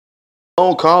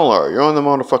Oh, caller, you're on the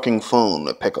motherfucking phone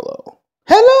with Piccolo.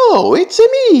 Hello, it's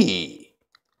me.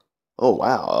 Oh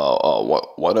wow,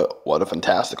 what a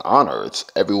fantastic honor! It's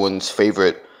everyone's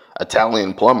favorite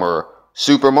Italian plumber,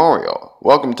 Super Mario.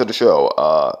 Welcome to the show.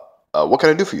 What can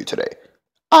I do for you today?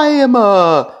 I am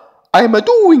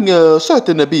doing a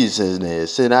certain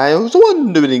business, and I was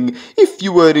wondering if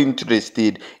you were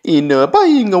interested in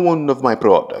buying one of my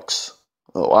products.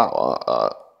 Oh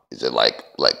wow, is it like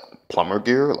plumber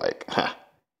gear? Like,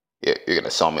 you're gonna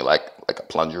sell me like a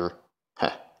plunger?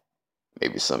 Huh.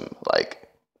 Maybe some like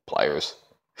pliers?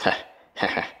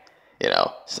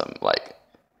 Some like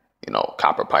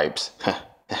copper pipes.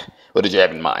 What did you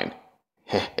have in mind?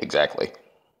 Exactly.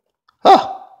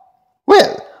 Huh.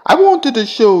 Well, I wanted to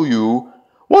show you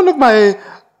one of my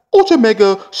ultra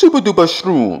mega super duper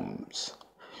shrooms.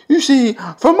 You see,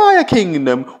 from my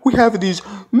kingdom, we have these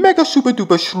mega super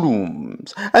duper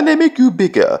shrooms, and they make you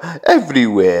bigger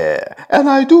everywhere. And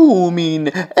I do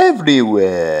mean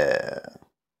everywhere.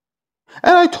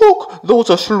 And I took those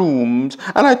shrooms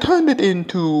and I turned it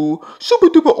into super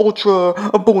duper ultra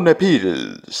bona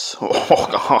pills.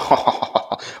 Oh,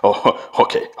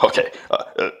 okay.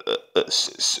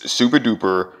 Super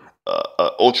duper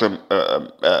ultra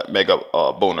mega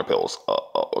boner pills.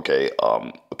 Okay.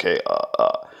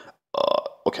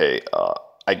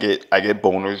 I get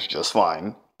boners just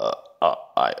fine.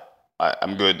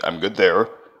 I'm good. I'm good there.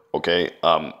 Okay.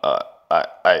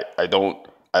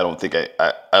 I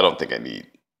don't think I need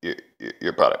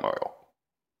your product, Mario.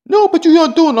 No, but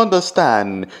you don't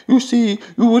understand. You see,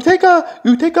 you take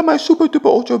my super duper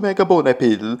ultra mega bona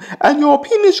pill, and your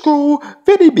penis grow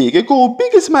very big. It go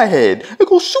big as my head. It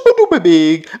goes super duper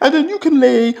big, and then you can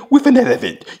lay with an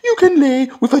elephant. You can lay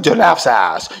with a giraffe's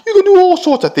ass. You can do all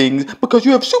sorts of things because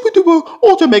you have super duper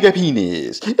ultra mega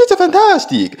penis. It's a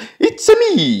fantastic. It's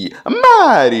me,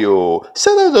 Mario,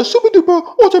 seller of the super duper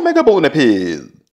ultra mega bona pill.